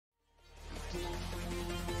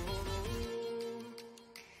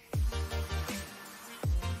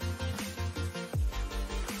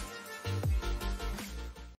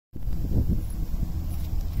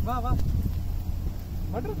வா வா.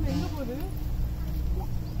 பட்டர்ஃப்ளை எங்க போகுது?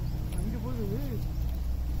 அங்க போகுது.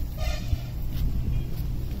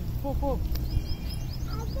 போ போ.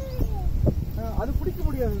 அது பிடிக்க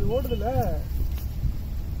முடியாது, இது ஓடுதுல.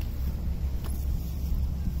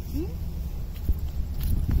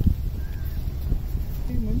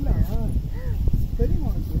 நெல்லா தெரியுமா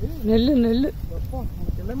உனக்கு? நெல்லு நெல்லு. அப்பா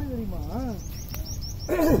உனக்கு எல்லாமே தெரியுமா?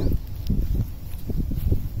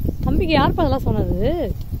 தம்பிக்கு யார் அதெல்லாம் சொன்னது?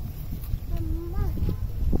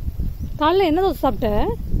 காலைல என்ன தோசை சாப்பிட்ட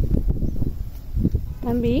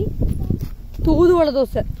தம்பி? தூதுவளை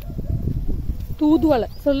தோசை. தூதுவளை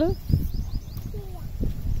சொல்லு.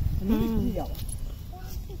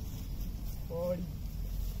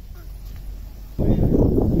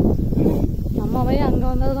 நம்ம வய அங்க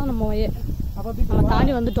வந்ததுதான் நம்ம வய. நம்ம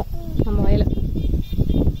தாண்டி வந்துட்டோம். நம்ம வயல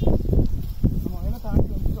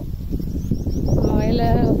நம்ம வயல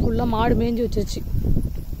ஃபுல்லா மாடு மேய்ஞ்சு வச்சிருச்சு.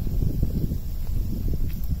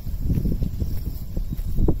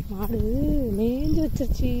 மாடு மேய்ஞ்சு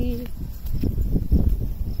வச்சிருச்சு.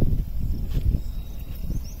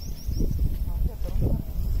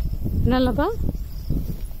 என்னப்பா?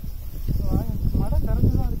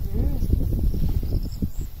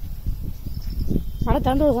 மழை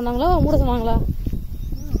திறந்து விட சொன்னாங்களா மூட சொன்னாங்களா?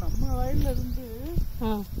 நம்ம வயல்ல இருந்து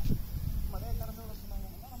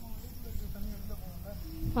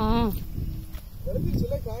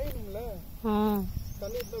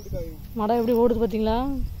மழை எப்படி ஓடுது பாத்தீங்களா?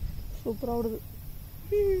 சூப்பரா ஓடுது.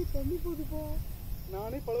 தண்ணி போகுதுப்பா.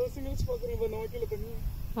 நானே பல வருஷம் கழிச்சு பாக்குறேன் நோக்கில தண்ணி.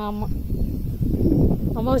 ஆமா,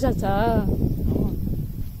 ரொம்ப வருஷம் ஆச்சா?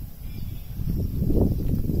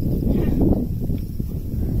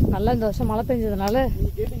 நல்லா இந்த வருஷம் மழை பெஞ்சதுனால.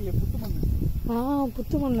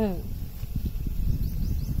 புத்து மண்ணு.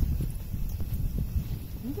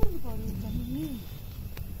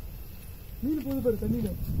 மீன் போகுது பாரு தண்ணியில.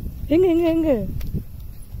 எங்க எங்க எங்க?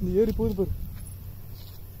 இந்த ஏரி போகுது பாரு.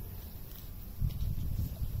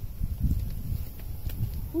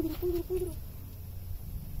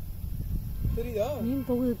 தெரியுதா? மீன்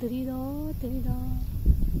போகுது. தெரியுதா? தெரியுதா?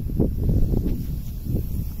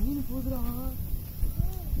 மீன் போகுதுடா.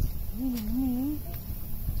 மீன்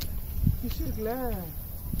ஃபிஷ் இருக்குல்ல,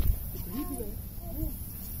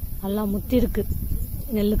 நல்லா முத்தி இருக்கு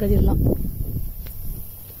நெல்லு கதிரெல்லாம்.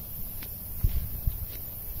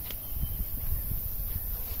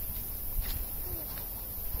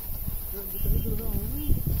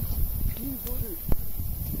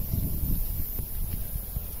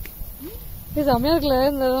 செம்மையா இருக்குல்ல.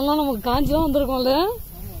 இந்த இதெல்லாம் நமக்கு காஞ்சிதான் வந்திருக்கோம்ல.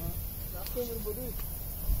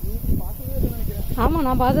 ஆமா,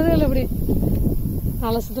 நான் பார்த்ததே இல்லை இப்படி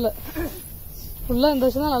 4 வருஷத்துல. ஃபுல்லா இந்த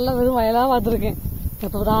வருஷம் தான் நல்லா வெறும் வயலா பார்த்துருக்கேன்.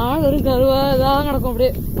 எப்பதான் வெறும் கருவாதான் கிடக்கும்,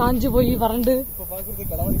 அப்படியே காஞ்சி போய் வறண்டு.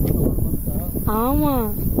 ஆமா,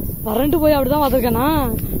 வறண்டு போய் அப்படிதான் பார்த்துருக்கேனா.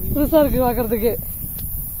 புதுசா இருக்கு பாக்குறதுக்கு.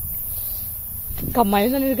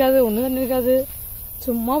 கம்மாயும் தண்ணி இருக்காது, ஒண்ணும் தண்ணி இருக்காது.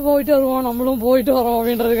 சும்மா போயிட்டு வருவோம், நம்மளும் போயிட்டு வரோம்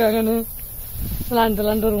அப்படின்றதுக்காகன்னு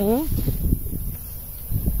விளாண்டு வருவோம்.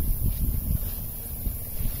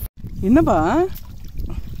 என்னப்பா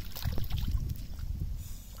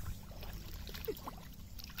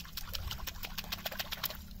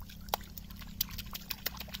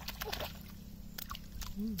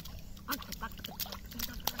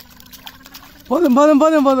போதும் போதும்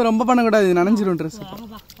போதும் போதும், ரொம்ப பண்ணக்கூடாது, நனைஞ்சிரும் ட்ரெஸ்.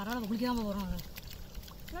 பரவாயில்ல, குளிக்காம போறோம்.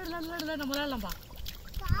 நம்ம விளையாடலாம்ப்பா.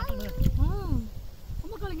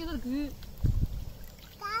 ரொம்ப காலிங்க தான் இருக்கு.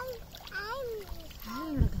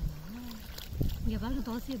 இங்க பாருங்க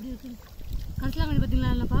துளசி எப்படி இருக்கு. கரிசலாங்கண்ணி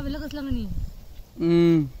பாத்தீங்களா? இல்லப்பா வெள்ளை கரிசலாங்கண்ணி.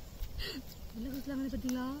 வெள்ளை கரிசலாங்கண்ணி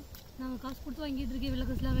பாத்தீங்களா? நாங்க காசு கொடுத்து வாங்கிட்டு இருக்கேன் வெள்ளை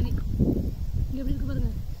கரிசலாங்கண்ணி. இங்க எப்படி இருக்கு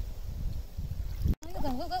பாருங்க.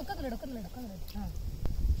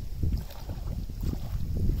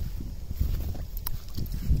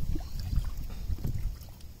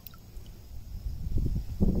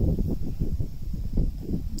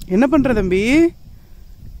 என்ன பண்ற தம்பி?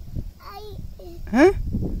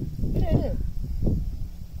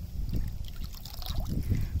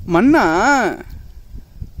 மண்ணா?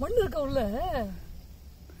 மண்ணு இருக்கா உள்ள?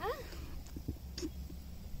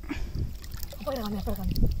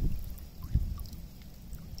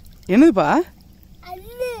 என்னதுப்பா?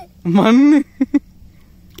 மண்ணு.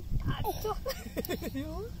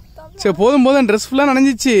 சரி போதும் போதும், ட்ரெஸ் ஃபுல்லா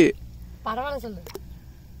நனைஞ்சிச்சு. பரவாயில்ல சொல்லு.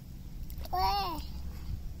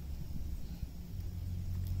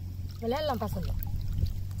 விளையாடலாம்ப்பா சொல்லு.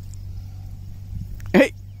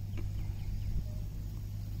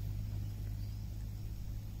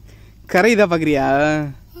 கரை இதா பாக்குறியா?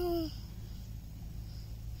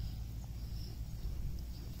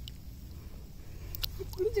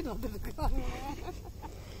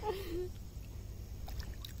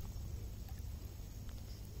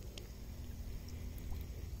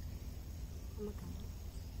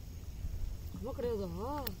 ரொம்ப கிடையாதா?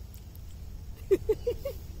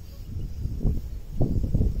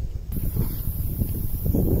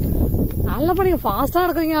 நல்ல படிங்க, ஃபாஸ்டா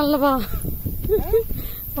நடக்கிறீங்க. நல்லப்பா,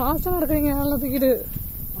 ஃபாஸ்டா நடக்கிறீங்க. நல்லா தூக்கிட்டு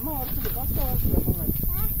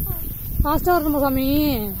ஃபாஸ்டா வரணுமா சாமி?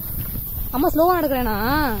 அம்மா ஸ்லோவா நடக்கிறேனா?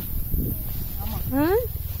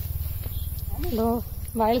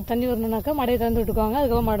 வயலுக்கு தண்ணி வரணும்னாக்கா மடையை திறந்து விட்டுக்குவாங்க.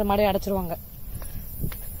 அதுக்கப்புறம் மடையை அடைச்சிருவாங்க.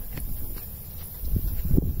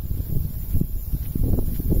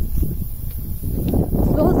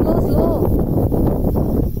 Slow slow slow.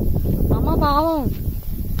 அம்மா பாவம்,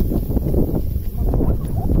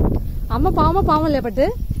 அம்மா பாவமா பாவம் இல்லையா பட்டு?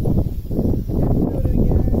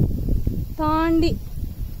 தாண்டி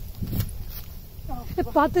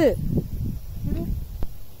பாத்து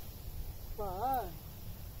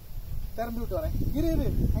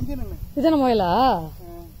இதான முயலா?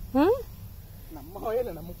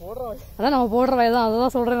 அதான் நம்ம போடுற வயதான்.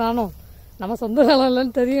 அதான் சொல்றேன் நானும். நம்ம சொந்த வேலை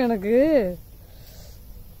இல்லைன்னு தெரியும் எனக்கு.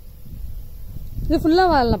 இது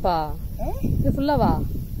ஃபுல்லாவா இல்லப்பா? இது ஃபுல்லாவா?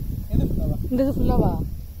 இந்த இது ஃபுல்லாவா?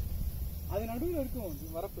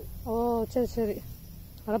 ஓ சரி சரி,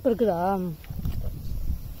 வரப்பு இருக்குதா?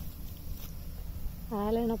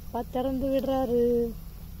 ஆலனப்பா திறந்து விடுறாரு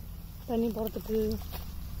தண்ணி போறதுக்கு.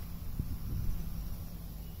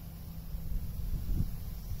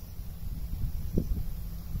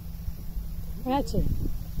 என்னாச்சு?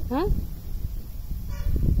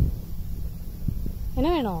 என்ன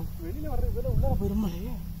வேணும்?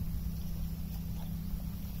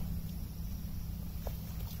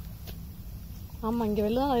 ஆமா, இங்க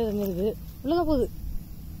வெளில தான் நிறைய தண்ணி இருக்கு. உள்ளதான் போகுது.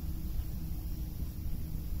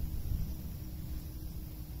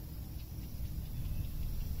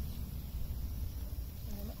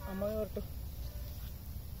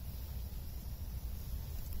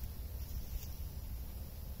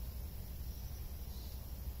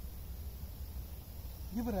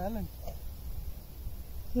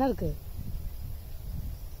 என்ன இருக்கு?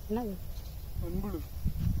 என்னது?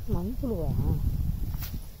 மண்புழுவா?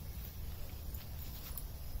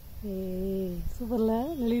 ஏய் சூப்பர்ல,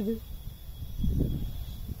 நெளியுது.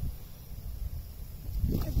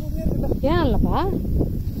 ஏன் இல்லப்பா?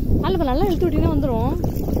 அல்லப்பா நல்லா இழுத்து விட்டீங்கன்னா வந்துடும்.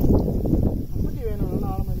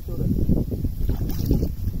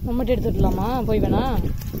 மம்மட்டி எடுத்து விட்டுலாமா? போய் வேணா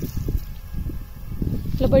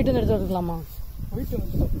இல்லை போயிட்டு வந்து எடுத்து விட்டுக்கலாமா?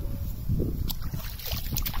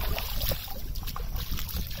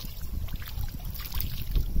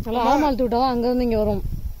 நல்லா ஆழமா இழுத்து விட்டா அங்க இருந்து இங்க வரும்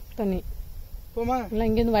தண்ணி. இல்லை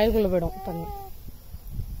இங்கேருந்து வயலுக்குள்ள போயிடும் தண்ணி.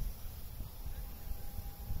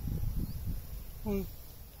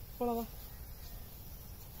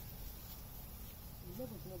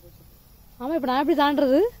 ஆமா, இப்ப நான் எப்படி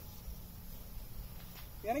தாண்டது?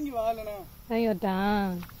 இறங்கி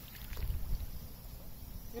வரட்டான்.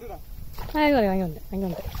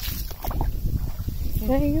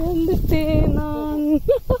 வந்துட்டேன் நான்.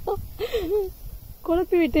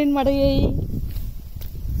 குழப்பி விட்டேன் மடையை.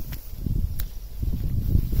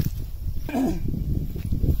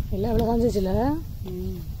 எல்லாம் எவ்வளவு காஞ்சிச்சுல.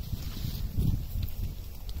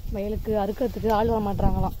 வயலுக்கு அறுக்கிறதுக்கு ஆள் வர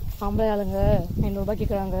மாட்டாங்களாம். ஆம்பளை ஆளுங்க 500 ரூபாய்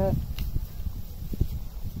கேட்கறாங்க.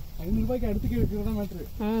 500 ரூபாய்க்கு அடுத்து கேட்கறதா மேட்ரு.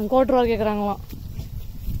 1 கோடி ரூபாய் கேட்கறாங்களாம்.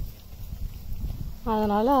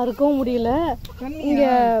 அதனால அறுக்கவும் முடியல. இங்க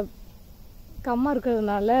கம்மா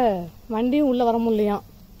இருக்கிறதுனால வண்டியும் உள்ள வர முடியலையாம்.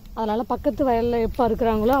 அதனால பக்கத்து வயல்ல எப்ப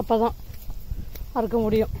அறுக்குறாங்களோ அப்பதான் அறுக்க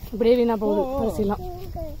முடியும். இப்படியே வீணா போகுது அரிசிலாம்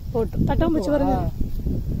போட்டு. தட்டாம்பூச்சி வருங்க,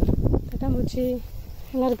 தட்டாம்பூச்சி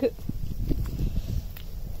எல்லாம் இருக்கு.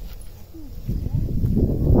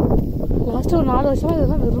 லாஸ்ட் ஒரு 4 வருஷமா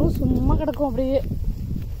இதெல்லாம் வெறும் சும்மா கிடக்கும் அப்படியே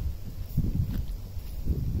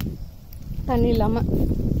தண்ணி இல்லாம.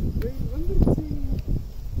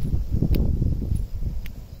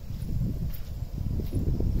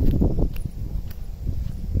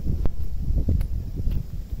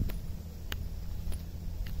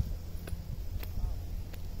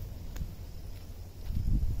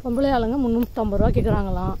 பொம்பளை ஆளுங்க 350 ரூபா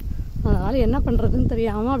கேட்குறாங்களாம். அதனால என்ன பண்ணுறதுன்னு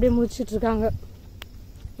தெரியாமல் அப்படியே முடிச்சிட்டு இருக்காங்க.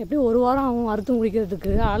 எப்படி 1 வாரம் ஆகும் அறுத்து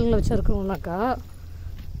முடிக்கிறதுக்கு ஆளுங்களை வச்சு அறுக்கணும்னாக்கா.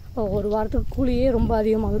 இப்போ 1 வாரத்துக்கு கூலியே ரொம்ப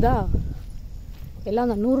அதிகமாகுதா. எல்லாம்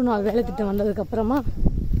அந்த 100 நாள் வேலை திட்டம் வந்ததுக்கப்புறமா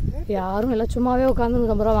யாரும் எல்லாம் சும்மாவே உட்காந்து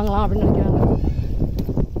 150 ரூபா வாங்கலாம் அப்படின்னு நினைக்கிறாங்க.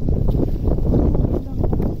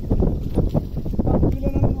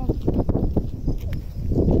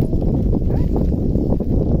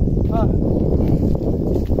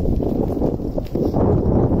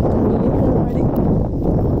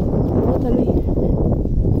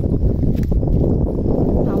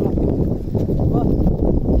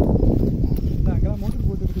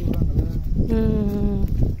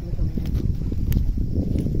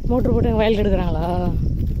 மோட்ரு போட்டு எங்கள் வயலுக்கு எடுக்கிறாங்களா?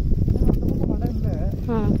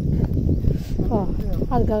 ஆ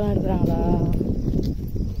அதுக்காக எடுக்கிறாங்களா?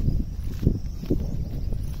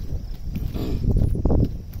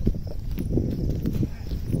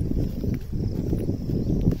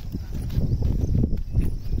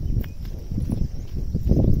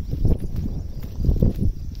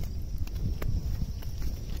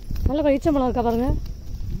 நல்ல ஈச்சம்பழம் இருக்கா பாருங்க.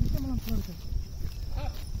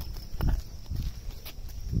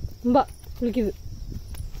 ரொம்ப குளிக்குது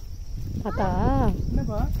பார்த்தா.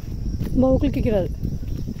 ரொம்ப குளிக்கிறாரு.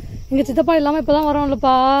 எங்கள் சித்தப்பா இல்லாமல் இப்போ தான்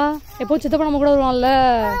வரோம்லப்பா. எப்போ சித்தப்பா நம்ம கூட வருவான்ல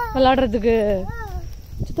விளையாடுறதுக்கு.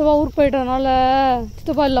 சித்தப்பா ஊருக்கு போயிட்டதுனால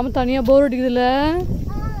சித்தப்பா இல்லாமல் தனியாக போர் அடிக்குதுல்ல.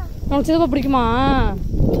 உனக்கு சித்தப்பா பிடிக்குமா?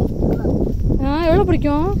 எவ்வளோ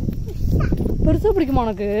பிடிக்கும்? பெருசாக பிடிக்குமா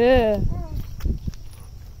உனக்கு?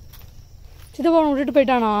 சித்தப்பா உனக்கு விட்டுட்டு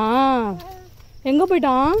போயிட்டானா? எங்கே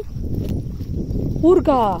போயிட்டான்?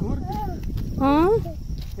 ஊருக்கா?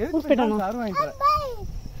 ஊருக்கு போயிட்டானா?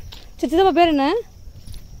 சித்தப்பா பேர் என்ன?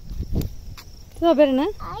 சித்தப்பா பேர் என்ன?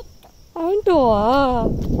 ஆண்டோவா?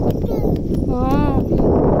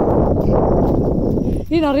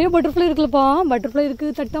 இது நிறைய பட்டர்ஃப்ளை இருக்குல்லப்பா. பட்டர்ஃப்ளை இருக்கு,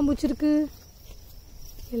 தட்டாம்பூச்சி இருக்கு,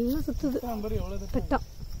 எல்லாம் சுத்துது. தட்டா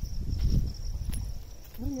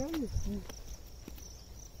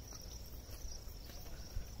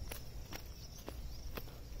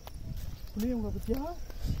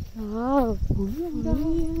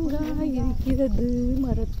இருக்கிறது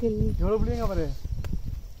மரத்தில். எவ்வளவு புளியங்க பாரு.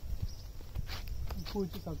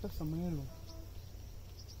 பூச்சி சாப்பிட்டா செம்மையா இருக்கும்.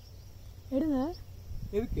 எடுங்க.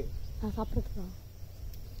 எதுக்கு? நான் சாப்பிட்றதுக்கா.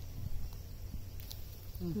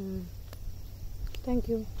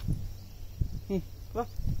 தேங்க்யூ. வா.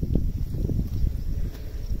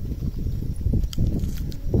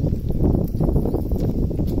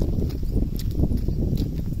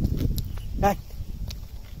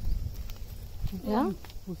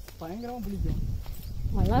 பயங்கரமா பிடிக்கும்.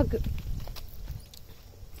 நல்லா இருக்கு.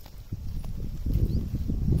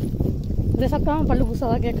 இதை சாப்பிட்டா பல்லு புதுசாக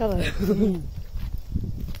தான் கேட்காத.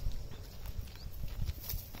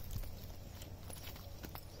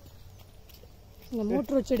 இந்த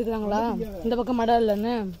மோட்ரு வச்சு எடுக்கிறாங்களா, இந்த பக்கம் மடை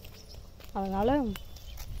இல்லைன்னு, அதனால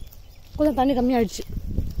கொஞ்சம் தண்ணி கம்மியாயிடுச்சு.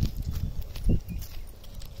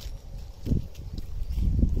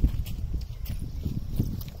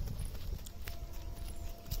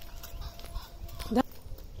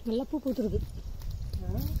 நல்லா பூ பூத்துருக்கு.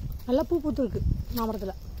 நல்லா பூ பூத்துருக்கு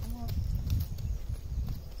மாமரத்தில்.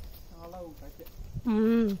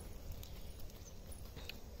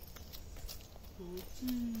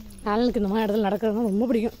 ஆளுக்கு இந்த மாதிரி இடத்துல நடக்கிறது ரொம்ப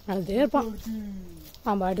பிடிக்கும். நடந்துட்டே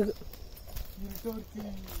இருப்பான் பாட்டுக்கு.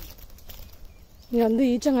 இங்கே வந்து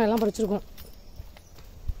ஈச்சங்காய் எல்லாம் பறிச்சிருக்கோம்.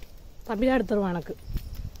 தம்பி தான் எடுத்து தருவான் எனக்கு.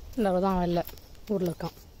 இந்த அளவு தான் அவன் இல்லை, ஊரில்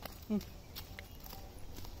இருக்கான்.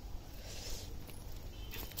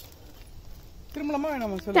 திரும்பலாமா?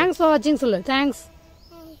 தேங்க்ஸ் ஃபார் வாட்சிங் சொல்லு. Thanks.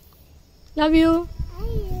 Love you.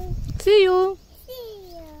 See you.